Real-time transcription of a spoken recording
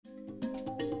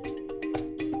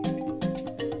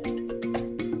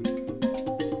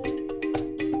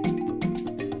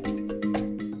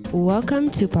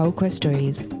Welcome to Paukwa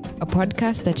Stories, a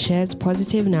podcast that shares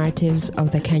positive narratives of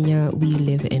the Kenya we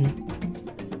live in.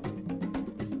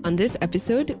 On this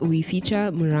episode, we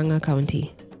feature Murang'a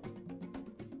County.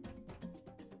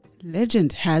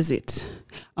 Legend has it,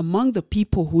 among the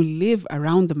people who live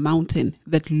around the mountain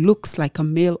that looks like a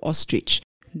male ostrich,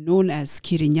 known as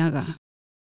Kirinyaga,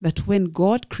 that when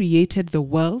God created the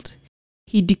world,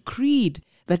 he decreed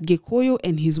that Gikuyu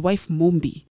and his wife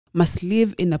Mombi must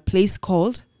live in a place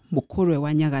called Mukure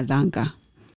wa Nyagathanga.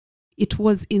 It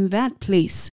was in that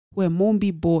place where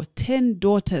Mombi bore 10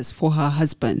 daughters for her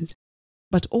husband,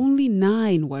 but only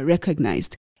 9 were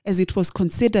recognized, as it was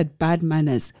considered bad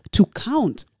manners to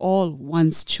count all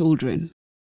one's children.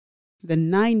 The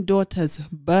 9 daughters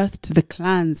birthed the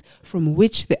clans from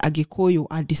which the Agikuyu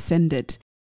are descended.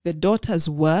 The daughters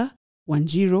were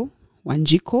Wanjiro,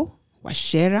 Wanjiko,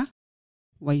 Washera,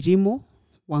 Wairimo,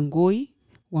 Wangoi,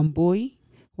 Wamboi,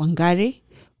 Wangare,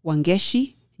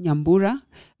 Wangeshi, Nyambura,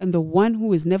 and the one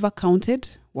who is never counted,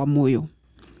 Wamoyo.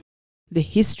 The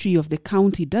history of the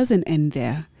county doesn't end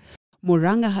there.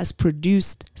 Murang'a has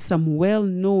produced some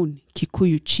well-known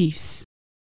Kikuyu chiefs: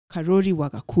 Karori wa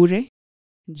Gakure,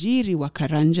 Njiri wa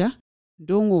Karanja,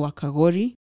 Ndongo wa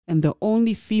Kagori, and the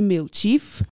only female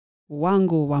chief,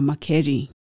 Wango wa Makeri.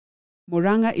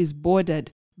 Murang'a is bordered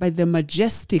by the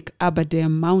majestic Aberdare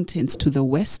Mountains to the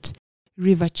west,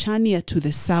 River Chania to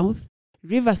the south,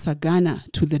 River Sagana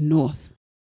to the north.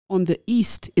 On the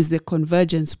east is the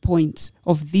convergence point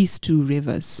of these two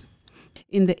rivers.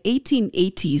 In the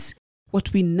 1880s,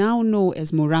 what we now know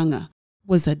as Murang'a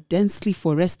was a densely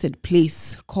forested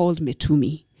place called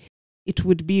Metumi. It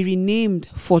would be renamed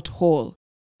Fort Hall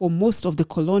for most of the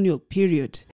colonial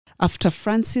period after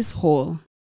Francis Hall,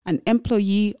 an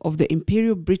employee of the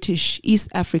Imperial British East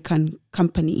African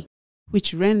Company,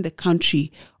 which ran the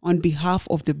country on behalf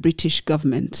of the British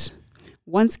government.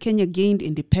 Once Kenya gained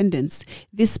independence,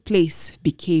 this place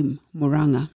became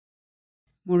Murang'a.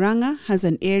 Murang'a has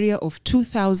an area of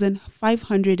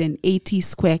 2,580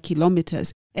 square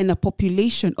kilometers and a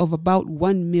population of about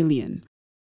 1 million,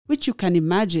 which you can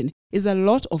imagine is a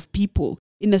lot of people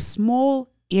in a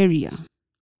small area.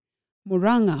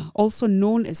 Murang'a, also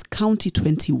known as County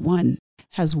 21,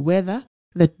 has weather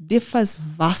that differs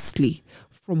vastly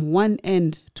from one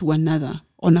end to another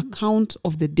on account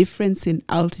of the difference in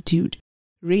altitude,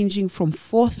 ranging from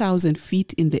 4,000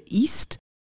 feet in the east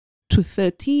to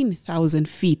 13,000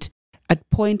 feet at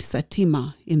Point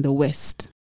Satima in the west.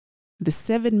 The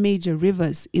 7 major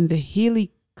rivers in the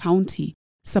hilly county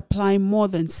supply more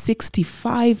than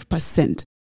 65%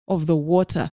 of the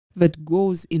water that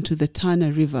goes into the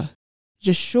Tana River,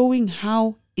 just showing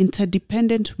how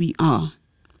interdependent we are.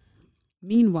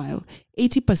 Meanwhile,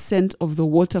 80% of the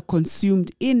water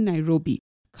consumed in Nairobi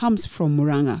comes from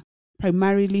Murang'a,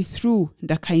 primarily through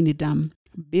Ndakaini Dam,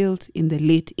 built in the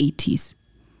late 80s.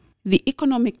 The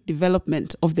economic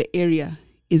development of the area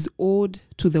is owed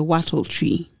to the wattle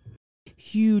tree.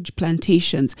 Huge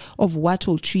plantations of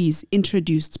wattle trees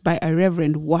introduced by a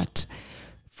Reverend Watt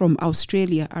from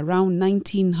Australia around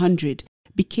 1900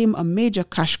 became a major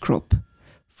cash crop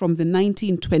from the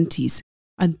 1920s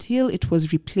until it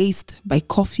was replaced by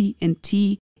coffee and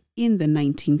tea in the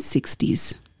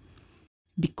 1960s.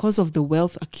 Because of the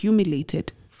wealth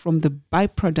accumulated from the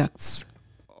byproducts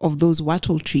of those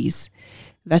wattle trees,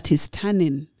 that is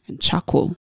tannin and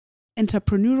charcoal,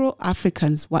 entrepreneurial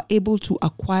Africans were able to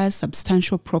acquire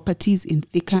substantial properties in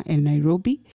Thika and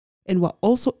Nairobi and were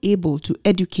also able to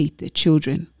educate their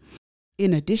children.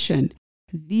 In addition,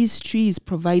 these trees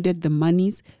provided the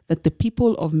monies that the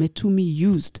people of Metumi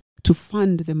used to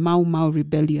fund the Mau Mau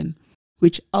rebellion,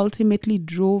 which ultimately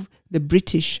drove the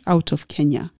British out of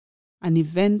Kenya, an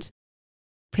event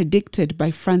predicted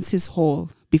by Francis Hall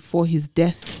before his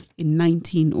death in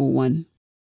 1901.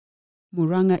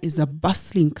 Murang'a is a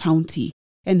bustling county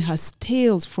and has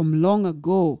tales from long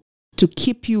ago to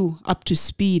keep you up to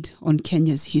speed on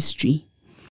Kenya's history.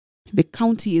 The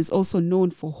county is also known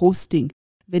for hosting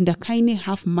the Ndakaini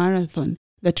Half Marathon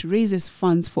that raises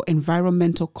funds for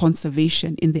environmental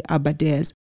conservation in the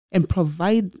Aberdares and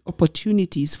provides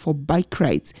opportunities for bike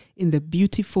rides in the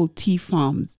beautiful tea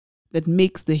farms that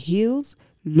makes the hills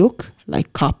look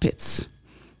like carpets.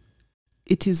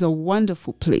 It is a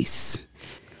wonderful place.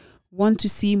 Want to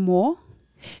see more?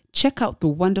 Check out the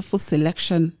wonderful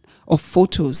selection of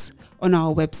photos on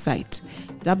our website,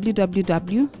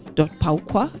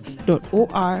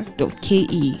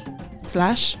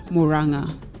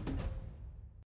 www.paukwa.or.ke/Murang'a.